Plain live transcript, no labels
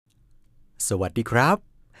สวัสดีครับ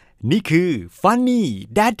นี่คือ Funny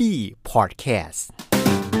Daddy Podcast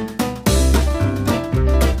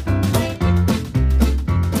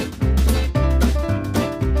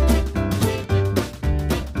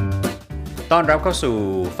ต้อนรับเข้าสู่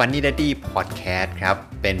Funny Daddy Podcast ครับ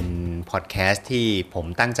เป็นพอดแคสต์ที่ผม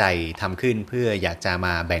ตั้งใจทำขึ้นเพื่ออยากจะม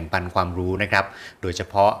าแบ่งปันความรู้นะครับโดยเฉ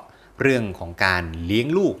พาะเรื่องของการเลี้ยง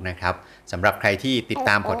ลูกนะครับสำหรับใครที่ติดต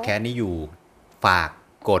ามพอดแคสต์นี้อยู่ฝาก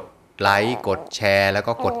กดไลค์กดแชร์แล้ว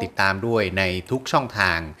ก็กดติดตามด้วยในทุกช่องท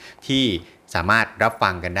างที่สามารถรับฟั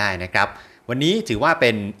งกันได้นะครับวันนี้ถือว่าเป็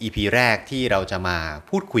น EP แรกที่เราจะมา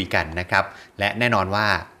พูดคุยกันนะครับและแน่นอนว่า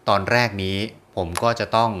ตอนแรกนี้ผมก็จะ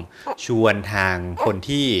ต้องชวนทางคน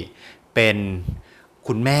ที่เป็น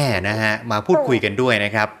คุณแม่นะฮะมาพูดคุยกันด้วยน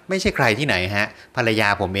ะครับไม่ใช่ใครที่ไหนฮะภรรยา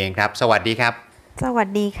ผมเองครับสวัสดีครับสวัส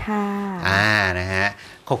ดีค่ะนะฮะ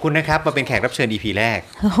ขอบคุณนะครับมาเป็นแขกรับเชิญ EP แรก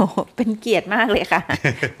เป็นเกียรติมากเลยค่ะ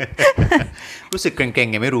รู้สึกเกรง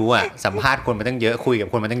ๆไงไม่รู้อ่ะสัมภาษณ์คนมาตั้งเยอะคุยกับ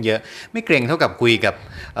คนมาตั้งเยอะไม่เกรงเท่ากับคุยกับ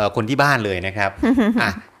คนที่บ้านเลยนะครับ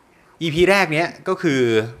EP แรกเนี้ยก็คือ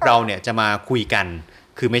เราเนี่ยจะมาคุยกัน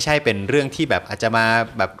คือไม่ใช่เป็นเรื่องที่แบบอาจจะมา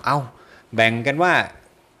แบบแบ่งกันว่า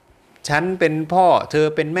ฉันเป็นพ่อเธอ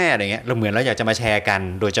เป็นแม่อะไรเงี้ยเราเหมือนเราอยากจะมาแชร์กัน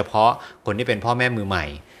โดยเฉพาะคนที่เป็นพ่อแม่มือใหม่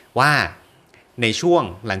ว่าในช่วง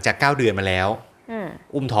หลังจาก9เดือนมาแล้ว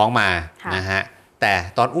อุ้มท้องมานะฮะแต่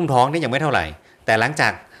ตอนอุ้มท้องนี่ยังไม่เท่าไหร่แต่หลังจา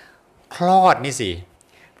กคลอดนี่สิ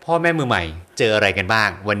พ่อแม่มือใหม่เจออะไรกันบ้าง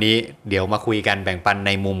วันนี้เดี๋ยวมาคุยกันแบ่งปันใ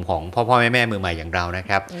นมุมของพ่อแม่มือใหม่อย่างเรานะค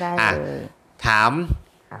รับถาม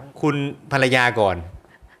คุณภรรยาก่อน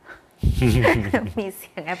มีเ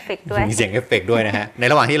สียงเอฟเฟกต์ด้วยมีเสียงเอฟเฟกต์ด้วยนะฮะใน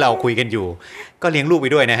ระหว่างที่เราคุยกันอยู่ก็เลี้ยงลูกไป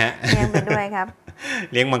ด้วยนะฮะเลี้ยงไปด้วยครับ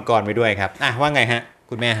เลี้ยงมังกรไปด้วยครับว่าไงฮะ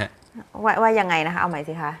คุณแม่ฮะว่ายังไงนะคะเอาใหม่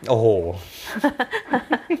สิคะโอ้โห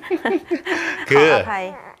คือ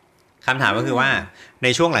คำถามก็คือว่าใน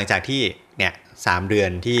ช่วงหลังจากที่เนี่ย3เดือน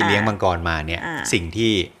ที่เลี้ยงมังกรมาเนี่ยสิ่ง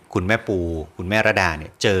ที่คุณแม่ปูคุณแม่ระดาเนี่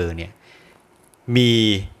ยเจอเนี่ยมี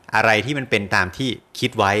อะไรที่มันเป็นตามที่คิ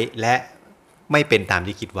ดไว้และไม่เป็นตาม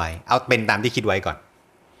ที่คิดไว้เอาเป็นตามที่คิดไว้ก่อน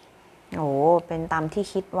โอ้เป็นตามที่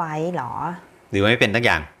คิดไว้เหรอหรือไม่เป็นสัก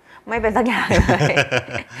อย่างไม่เป็นสักอย่างเลย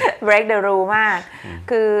break the rule มาก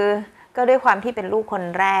คือก็ด้วยความที่เป็นลูกคน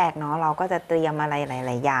แรกเนาะเราก็จะเตรียมอะไรห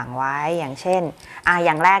ลายๆอย่างไว้อย่างเช่นอ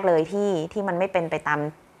ย่างแรกเลยที่มันไม่เป็นไปตาม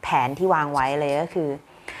แผนที่วางไว้เลยก็คือ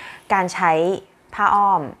การใช้ผ้าอ้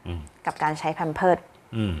อมกับการใช้แพมเพิร์ส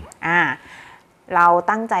เรา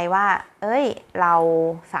ตั้งใจว่าเร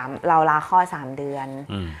าลาคลอด3เดือน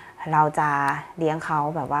เราจะเลี้ยงเขา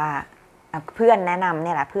แบบว่าเพื่อนแนะนำเ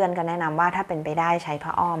นี่ยแหละเพื่อนก็แนะนำว่าถ้าเป็นไปได้ใช้ผ้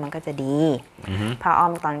าอ้อมมันก็จะดีผ้าอ้อ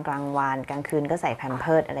มตอนกลางวันกลางคืนก็ใส่แพมเ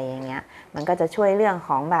พิร์สอะไรอย่างเงี้ยมันก็จะช่วยเรื่องข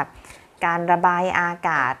องแบบการระบายอาก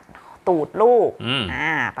าศตูดลูก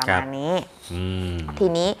ประมาณนี้ที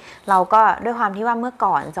นี้เราก็ด้วยความที่ว่าเมื่อ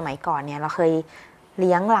ก่อนสมัยก่อนเนี่ยเราเคยเ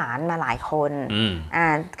ลี้ยงหลานมาหลายคน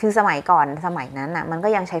คือสมัยก่อนสมัยนั้นอ่ะมันก็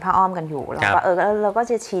ยังใช้ผ้าอ้อมกันอยู่แล้วก็เราก็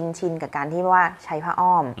จะชินกับการที่ว่าใช้ผ้า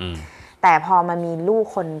อ้อมแต่พอมันมีลูก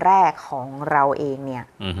คนแรกของเราเองเนี่ย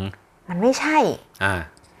มันไม่ใช่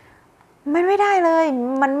มันไม่ได้เลย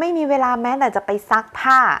มันไม่มีเวลาแม้แต่จะไปซัก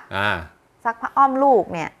ผ้าอ้อมลูก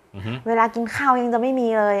เนี่ยเวลากินข้าวยังจะไม่มี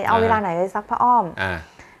เลยเอาเวลาไหนไปซักผ้าอ้อม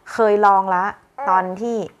เคยลองละตอน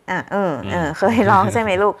ที่เคยลองใช่ไห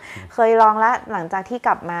มลูกเคยลองแล้วหลังจากที่ก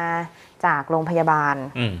ลับมาจากโรงพยาบาล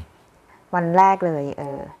วันแรกเลย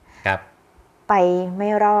ครับไปไม่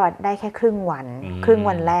รอดได้แค่ครึ่ง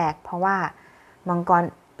วันแรกเพราะว่ามังกร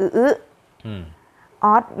อ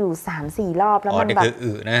อสอยู่ 3-4 รอบแล้วมันแบบ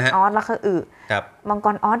นะฮะออสแล้วคือครับมังก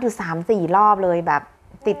รออสอยู่ 3-4 รอบเลยแบบ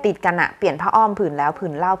ติดกันอะเปลี่ยนผ้าอ้อมผืนแล้วผื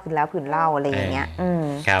นเล่าผืนแล้วผืนเล่าอะไรอย่างเงี้ย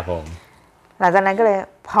ครับผมหลังจากนั้นก็เลย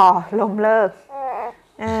พอล้มเลิก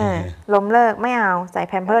ไม่เอาใส่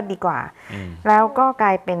แพมเพิร์สดีกว่าแล้วก็กล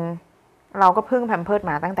ายเป็นเราก็พึ่งแพมเพิร์ส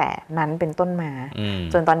มาตั้งแต่นั้นเป็นต้นมา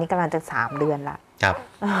จนตอนนี้กำลังจะ3เดือนละครับ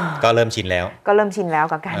ก็เริ่มชินแล้ว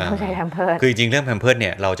กับการต้องใช้แพมเพิร์สคือจริงเรื่องแพมเพิร์สเ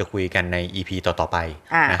นี่ยเราจะคุยกันใน EP ต่อๆไป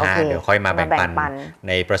นะฮะเดี๋ยวค่อยมาแบ่งปันใ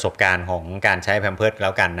นประสบการณ์ของการใช้แพมเพิร์สแล้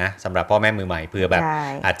วกันนะสำหรับพ่อแม่มือใหม่เพื่อแบบ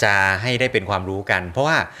อาจจะให้ได้เป็นความรู้กันเพราะ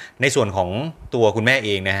ว่าในส่วนของตัวคุณแม่เอ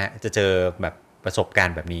งนะฮะจะเจอแบบประสบการ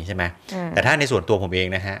ณ์แบบนี้ใช่ไหมแต่ถ้าในส่วนตัวผมเอง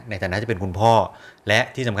นะฮะในฐานะจะเป็นคุณพ่อและ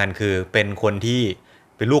ที่สำคัญคือเป็นคนที่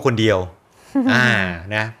เป็นลูกคนเดียว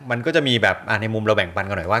นะมันก็จะมีแบบในมุมเราแบ่งปัน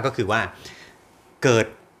กันหน่อยว่าก็คือว่าเกิด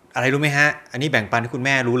อะไรรู้ไหมฮะอันนี้แบ่งปันให้คุณแ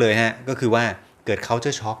ม่รู้เลยฮะก็คือว่าเกิด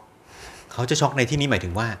culture shockในที่นี้หมายถึ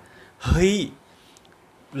งว่าเฮ้ย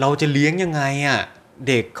เราจะเลี้ยงยังไงอ่ะ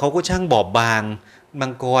เด็กเขาก็ช่างบอบบาง มั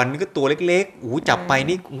งกรนี่ก็ตัวเล็กๆจับไป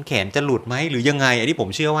นี่แขนจะหลุดไหมหรือยังไงอันนี้ผม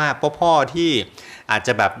เชื่อว่าพ่อที่อาจจ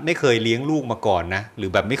ะแบบไม่เคยเลี้ยงลูกมาก่อนนะหรือ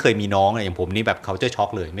แบบไม่เคยมีน้องอะไรอย่างผมนี่แบบเขาจะช็อก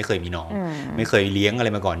เลยไม่เคยมีน้องไม่เคยเลี้ยงอะไร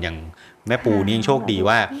มาก่อนอย่างแม่ปูนี่ยังโชคดี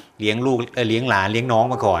ว่าเลี้ยงลูกเลี้ยงหลานเลี้ยงน้อง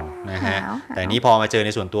มาก่อนนะฮะแต่นี้พอมาเจอใน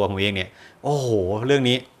ส่วนตัวผมเองเนี่ยโอ้โหเรื่อง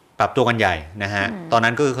นี้ปรับตัวกันใหญ่นะฮะตอน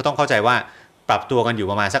นั้นก็คือเขาต้องเข้าใจว่าปรับตัวกันอยู่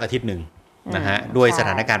ประมาณสักอาทิตย์นึงนะฮะด้วยสถ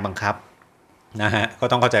านการณ์บังคับนะฮะก็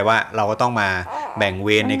ต้องเข้าใจว่าเราก็ต้องมาแบ่งเว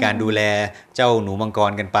รในการดูแลเจ้าหนูมังก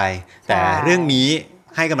รกันไปแต่เรื่องนี้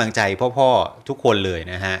ให้กำลังใจพ่อๆทุกคนเลย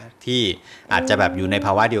นะฮะที่อาจจะแบบอยู่ในภ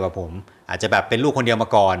าวะเดียวกับผมอาจจะแบบเป็นลูกคนเดียวมา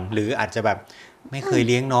ก่อนหรืออาจจะแบบไม่เคยเ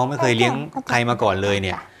ลี้ยงน้องไม่เคยเลี้ยงใครมาก่อนเลยเ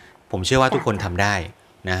นี่ยผมเชื่อว่าทุกคนทำได้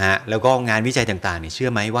นะฮะแล้วก็งานวิจัยต่างๆเนี่ยเชื่อ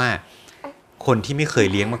ไหมว่าคนที่ไม่เคย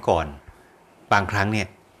เลี้ยงมาก่อนบางครั้งเนี่ย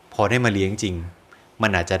พอได้มาเลี้ยงจริงมัน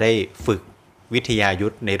อาจจะได้ฝึกวิทยายุท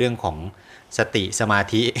ธในเรื่องของสติสมา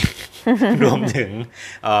ธิ รวมถึง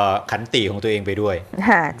ขันติของตัวเองไปด้วย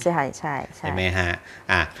ใช่ใช่ใช่ไหมฮะ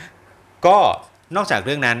ก็นอกจากเ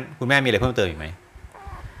รื่องนั้นคุณแม่มีอะไรเพิ่มเติมอีกไหม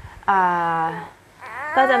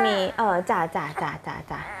ก็จะมีจ่า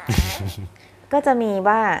ก็จะมี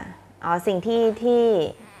ว่าสิ่ง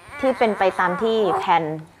ที่เป็นไปตามที่แผน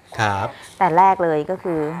ครับแต่แรกเลยก็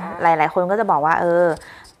คือหลายๆคนก็จะบอกว่า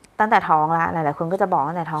ตั้งแต่ท้องละหลายๆคนก็จะบอก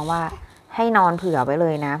ตั้งแต่ท้องว่าให้นอนเผื่อไว้เล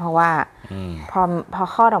ยนะเพราะว่าพอ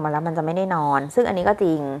คลอดออกมาแล้วมันจะไม่ได้นอนซึ่งอันนี้ก็จ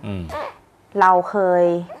ริงเราเค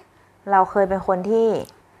ยเป็นคนที่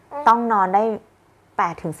ต้องนอนได้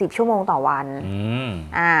8-10 ชั่วโมงต่อวัน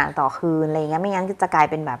ต่อคืนอะไรเงี้ยไม่งั้นจะกลาย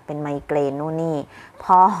เป็นแบบเป็นไมเกรนนู่นนี่พ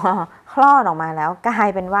อคลอดออกมาแล้วกลาย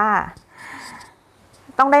เป็นว่า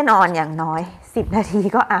ต้องได้นอนอย่างน้อย10 นาที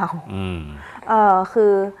ก็เอา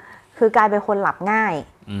คือกลายเป็นคนหลับง่าย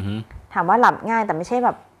ถามว่าหลับง่ายแต่ไม่ใช่แบ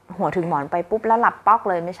บหัวถึงหมอนไปปุ๊บแล้วหลับป๊อก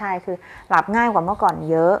เลยไม่ใช่คือหลับง่ายกว่าเมื่อก่อน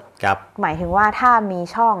เยอะหมายถึงว่าถ้ามี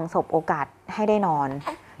ช่องสบโอกาสให้ได้นอน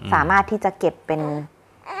สามารถที่จะเก็บเป็น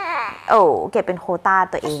โควต้า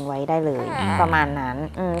ตัวเองไว้ได้เลยประมาณนั้น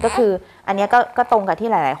ก็คืออันนี้ก็ตรงกับที่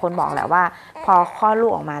หลายๆคนบอกแหละว่าพอคลอดลู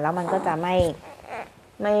กออกมาแล้วมันก็จะไม่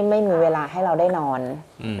มีเวลาให้เราได้นอน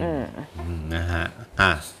นะฮะ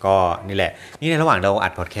ก็นี่แหละนี่ในระหว่างเราอั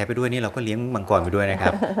ดพอดแคสต์ไปด้วยนี่เราก็เลี้ยงมังกรไปด้วยนะค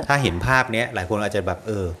รับ ถ้าเห็นภาพเนี้ยหลายคนอาจจะแบบ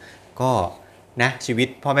ก็นะชีวิต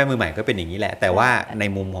พ่อแม่มือใหม่ก็เป็นอย่างนี้แหละแต่ว่าใน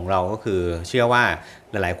มุมของเราก็คือเชื่อว่า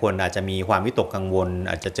หลายๆคนอาจจะมีความวิตกกังวล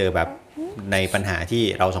อาจจะเจอแบบในปัญหาที่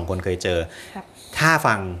เราสองคนเคยเจอถ้า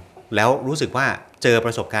ฟังแล้วรู้สึกว่าเจอป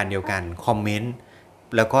ระสบการณ์เดียวกันคอมเมนต์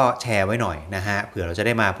แล้วก็แชร์ไว้หน่อยนะฮะเผื่อเราจะไ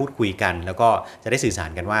ด้มาพูดคุยกันแล้วก็จะได้สื่อสาร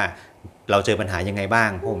กันว่าเราเจอปัญหายังไงบ้าง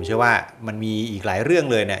ผมเชื่อว่ามันมีอีกหลายเรื่อง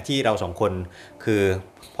เลยเนี่ยที่เราสองคนคือ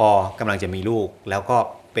พอกำลังจะมีลูกแล้วก็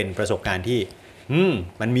เป็นประสบการณ์ที่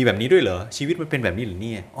มันมีแบบนี้ด้วยเหรอชีวิตมันเป็นแบบนี้หรือเ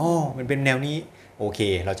นี่ยมันเป็นแนวนี้โอเค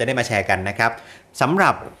เราจะได้มาแชร์กันนะครับสำหรั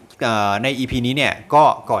บใน EP นี้เนี่ยก็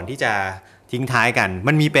ก่อนที่จะทิ้งท้ายกัน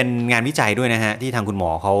มันมีเป็นงานวิจัยด้วยนะฮะที่ทางคุณหม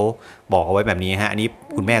อเขาบอกเอาไว้แบบนี้ฮะอันนี้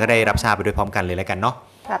คุณแม่ก็ได้รับทราบไปด้วยพร้อมกันเลยแล้วกันเนาะ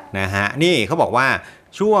นะฮะนี่เขาบอกว่า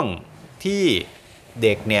ช่วงที่เ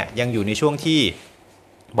ด็กเนี่ยยังอยู่ในช่วงที่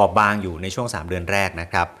บอบบางอยู่ในช่วง3 เดือนแรกนะ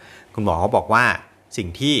ครับคุณหมอเขาบอกว่าสิ่ง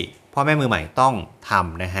ที่พ่อแม่มือใหม่ต้องท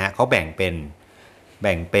ำนะฮะเขาแบ่งเ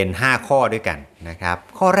ป็น5ข้อด้วยกันนะครับ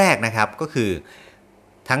ข้อแรกนะครับก็คือ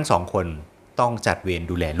ทั้ง2คนต้องจัดเวร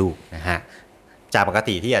ดูแลลูกนะฮะจากปก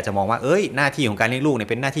ติที่อาจจะมองว่าหน้าที่ของการเลี้ยงลูกเนี่ย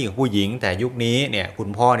เป็นหน้าที่ของผู้หญิงแต่ยุคนี้เนี่ยคุณ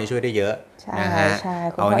พ่อนี่ช่วยได้เยอะนะฮะ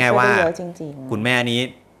เอาง่ายๆว่าคุณแม่นี้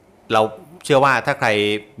เราเชื่อว่าถ้าใคร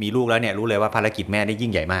มีลูกแล้วเนี่ยรู้เลยว่าภารกิจแม่ได้ยิ่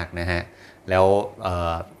งใหญ่มากนะฮะแล้ว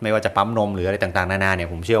ไม่ว่าจะปั๊มนมหรืออะไรต่างๆนานาเนี่ย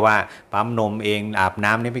ผมเชื่อว่าปั๊มนมเองอาบ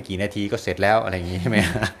น้ำนี่ไม่กี่นาทีก็เสร็จแล้วอะไรอย่างงี้ใช่ไหม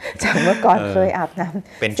จากเมื่อก่อนเคยอาบน้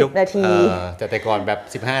ำเป็น10 นาทีแต่ก่อนแบ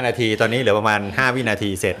บ15 นาทีตอนนี้เหลือประมาณ5 วินาที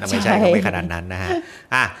เสร็จไม่ใช่ก็ไม่ขนาดนั้นนะฮะ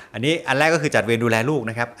อันนี้อันแรกก็คือจัดเวรดูแลลูก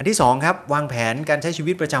นะครับอันที่2ครับวางแผนการใช้ชี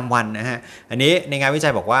วิตประจำวันนะฮะอันนี้ในงานวิจั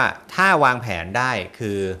ยบอกว่าถ้าวางแผนได้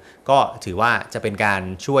คือก็ถือว่าจะเป็นการ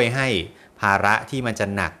ช่วยให้ภาระที่มันจะ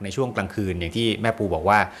หนักในช่วงกลางคืนอย่างที่แม่ปูบอก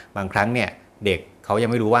ว่าบางครั้งเนี่ยเด็กเขายัง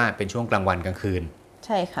ไม่รู้ว่าเป็นช่วงกลางวันกลางคืนใ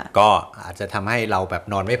ช่ค่ะก็อาจจะทำให้เราแบบ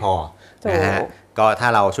นอนไม่พอนะฮะก็ถ้า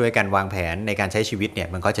เราช่วยกันวางแผนในการใช้ชีวิตเนี่ย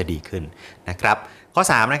มันก็จะดีขึ้นนะครับข้อ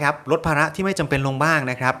3นะครับลดภาระที่ไม่จำเป็นลงบ้าง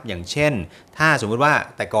นะครับอย่างเช่นถ้าสมมุติว่า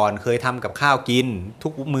แต่ก่อนเคยทำกับข้าวกินทุ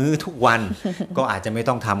กมื้อทุกวัน ก็อาจจะไม่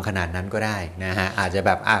ต้องทำขนาดนั้นก็ได้นะฮะอาจจะแ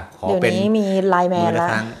บบขอเป็นเดี๋ยวนี้มีไลน์แมนแล้ว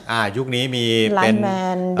ยุคนี้มีเ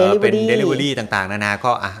ป็นdelivery ต่างๆนานา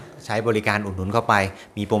ก็ใช้บริการอุดหนุนเข้าไป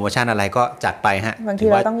มีโปรโมชั่นอะไรก็จัดไปฮะบางที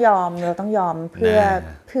เราต้องยอมเ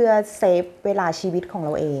พื่อเซฟเวลาชีวิตของเร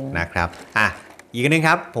าเองนะครับอีกนึงค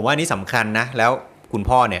รับผมว่านี้สำคัญนะแล้ว คุณ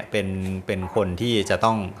พ่อเนี่ยเป็นคนที่จะ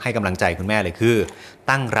ต้องให้กำลังใจคุณแม่เลยคือ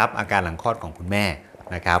ตั้งรับอาการหลังคลอดของคุณแม่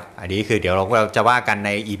นะครับอันนี้คือเดี๋ยวเราจะว่ากันใน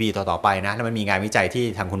EP ต่อๆไปนะแล้วมันมีงานวิจัยที่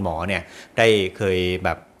ทางคุณหมอเนี่ยได้เคยแบ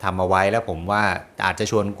บทำเอาไว้แล้วผมว่าอาจจะ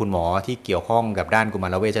ชวนคุณหมอที่เกี่ยวข้องกับด้านกุมา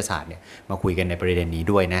รเวชศาสตร์เนี่ยมาคุยกันในประเด็นนี้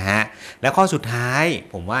ด้วยนะฮะและข้อสุดท้าย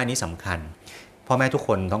ผมว่าอันนี้สำคัญพ่อแม่ทุกค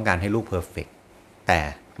นต้องการให้ลูกเพอร์เฟกต์แต่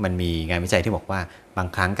มันมีงานวิจัยที่บอกว่าบาง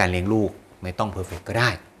ครั้งการเลี้ยงลูกไม่ต้องเพอร์เฟกต์ก็ได้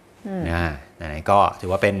นะก็ถือ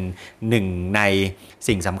ว่าเป็นหนึ่งใน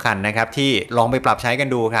สิ่งสำคัญนะครับที่ลองไปปรับใช้กัน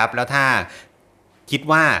ดูครับแล้วถ้าคิด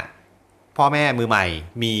ว่าพ่อแม่มือใหม่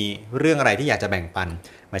มีเรื่องอะไรที่อยากจะแบ่งปัน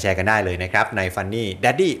มาแชร์กันได้เลยนะครับใน Funny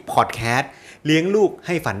Daddy Podcast เลี้ยงลูกใ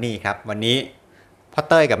ห้ฟันนี่ครับวันนี้พ่อ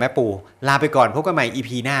เต้ยกับแม่ปูลาไปก่อนพบกันใหม่ EP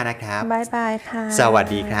หน้านะครับ บ๊ายบายค่ะสวัส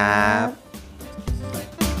ดีครับ